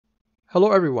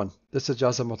Hello everyone, this is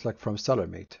Jazza Mutlaq from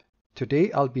StellarMate.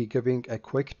 Today I'll be giving a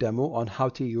quick demo on how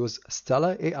to use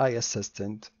Stella AI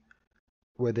Assistant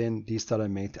within the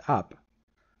StellarMate app.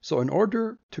 So in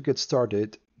order to get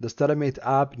started, the StellarMate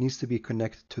app needs to be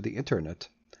connected to the internet.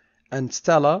 And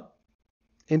Stella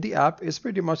in the app is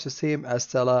pretty much the same as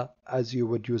Stella as you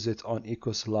would use it on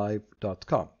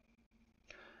ecoslive.com.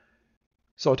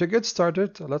 So to get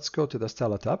started, let's go to the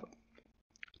Stella tab.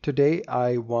 Today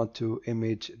I want to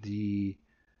image the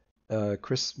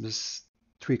Christmas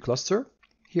tree cluster.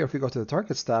 Here, if we go to the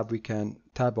Targets tab, we can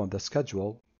tap on the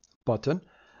Schedule button.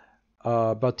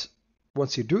 But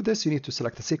once you do this, you need to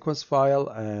select a sequence file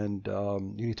and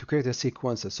you need to create a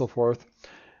sequence and so forth.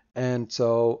 And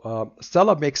so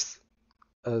Stella makes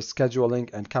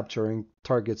scheduling and capturing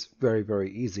targets very,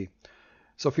 very easy.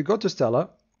 So if you go to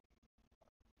Stella,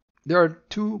 there are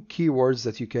two keywords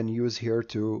that you can use here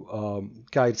to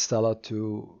guide Stella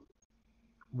to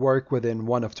work within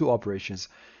one of two operations.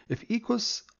 If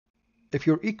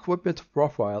your equipment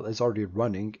profile is already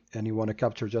running and you want to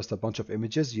capture just a bunch of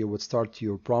images, you would start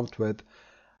your prompt with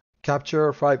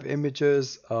capture 5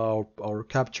 images or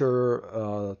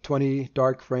capture 20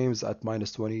 dark frames at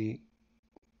minus 20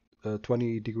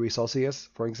 degrees Celsius,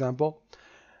 for example.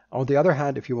 On the other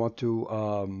hand, if you want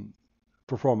to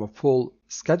perform a full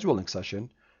scheduling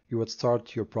session, you would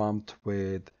start your prompt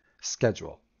with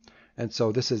schedule. And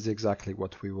so this is exactly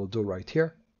what we will do right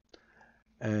here.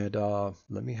 And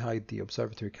let me hide the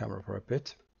observatory camera for a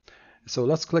bit. So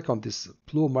let's click on this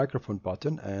blue microphone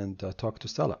button and talk to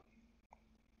Stella.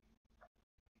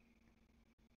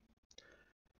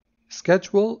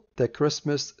 Schedule the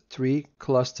Christmas tree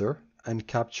cluster and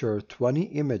capture 20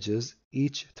 images,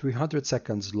 each 300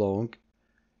 seconds long,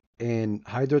 in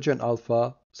hydrogen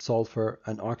alpha, sulfur,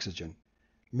 and oxygen.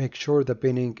 Make sure the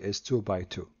binning is 2 by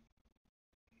 2.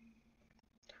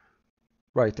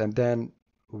 Right, and then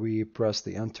we press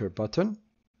the enter button.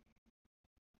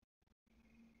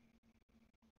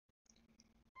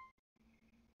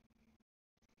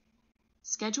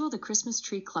 Schedule the Christmas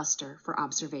tree cluster for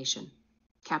observation.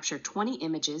 Capture 20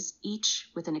 images,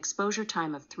 each with an exposure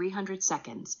time of 300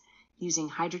 seconds, using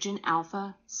hydrogen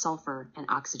alpha, sulfur, and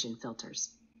oxygen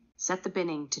filters. Set the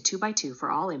binning to 2 by 2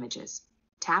 for all images.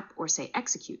 Tap or say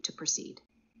execute to proceed.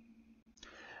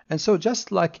 And so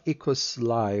just like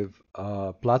EcosLive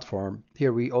platform,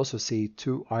 here we also see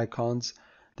two icons,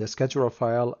 the scheduler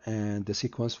file and the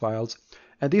sequence files.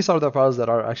 And these are the files that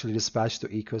are actually dispatched to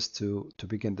Ecos to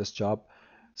begin this job.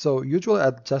 So usually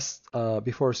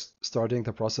before starting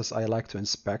the process, I like to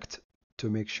inspect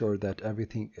to make sure that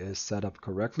everything is set up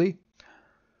correctly.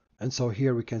 And so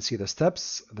here we can see the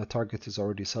steps. The target is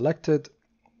already selected,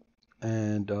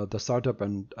 and the startup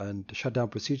and shutdown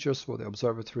procedures for the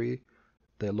observatory,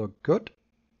 they look good.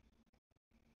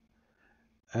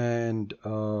 And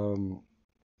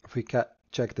if we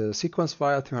check the sequence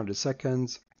file, 300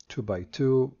 seconds, 2 by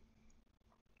 2,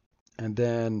 and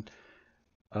then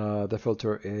the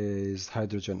filter is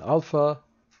hydrogen alpha,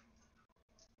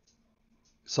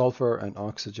 sulfur, and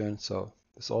oxygen. So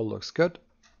this all looks good.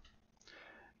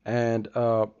 And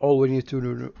all we need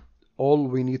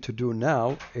to do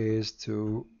now is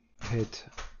to hit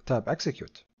tab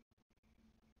execute.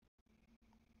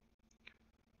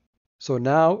 So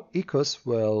now Ecos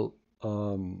will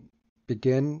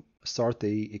start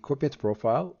the equipment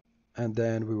profile, and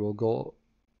then we will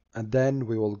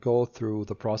go through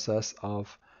the process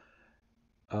of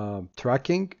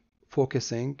tracking,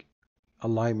 focusing,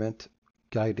 alignment,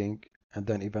 guiding, and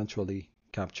then eventually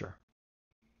capture.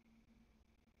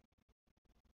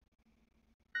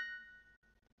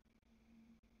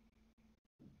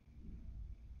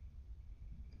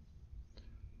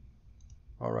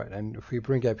 All right, and if we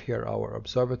bring up here our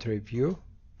observatory view,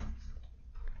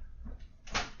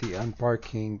 the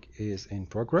unparking is in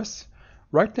progress.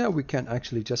 Right now, we can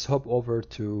actually just hop over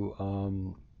to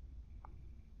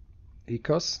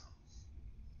Ecos.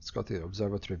 Let's go to the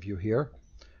observatory view here.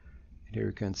 And here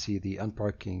you can see the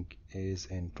unparking is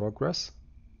in progress.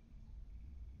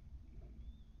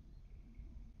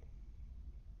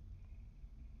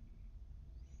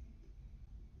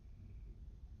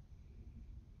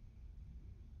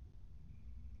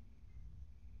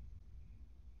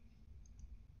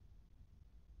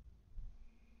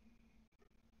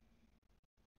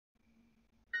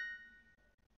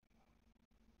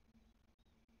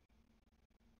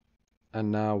 And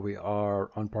now we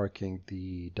are unparking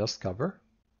the dust cover.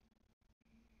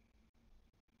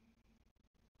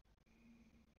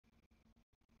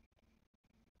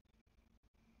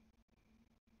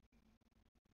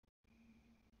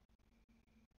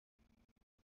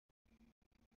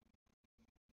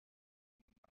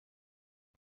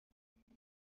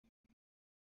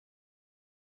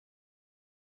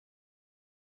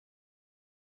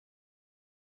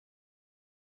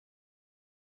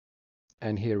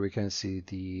 And here we can see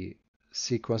the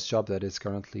sequence job that is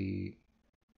currently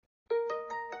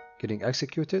getting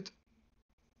executed.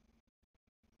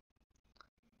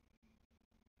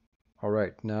 All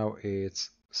right, now it's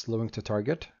slowing to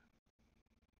target.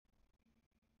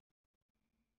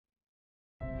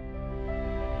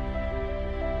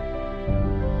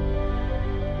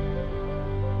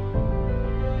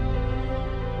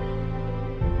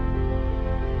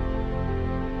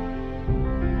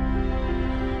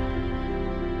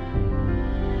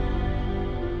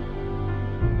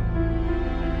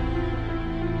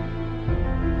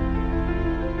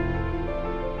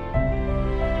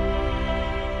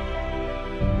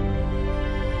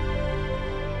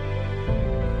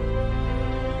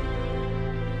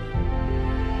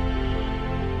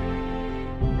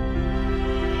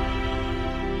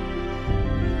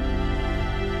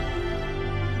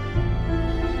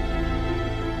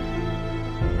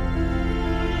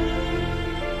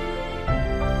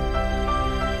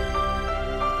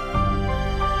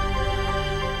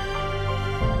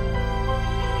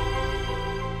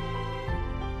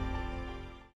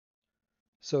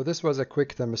 So this was a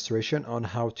quick demonstration on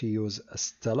how to use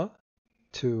Stella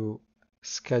to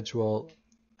schedule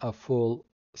a full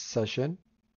session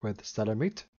with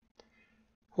StellarMate.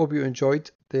 Hope you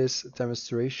enjoyed this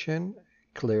demonstration.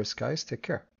 Clear skies. Take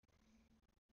care.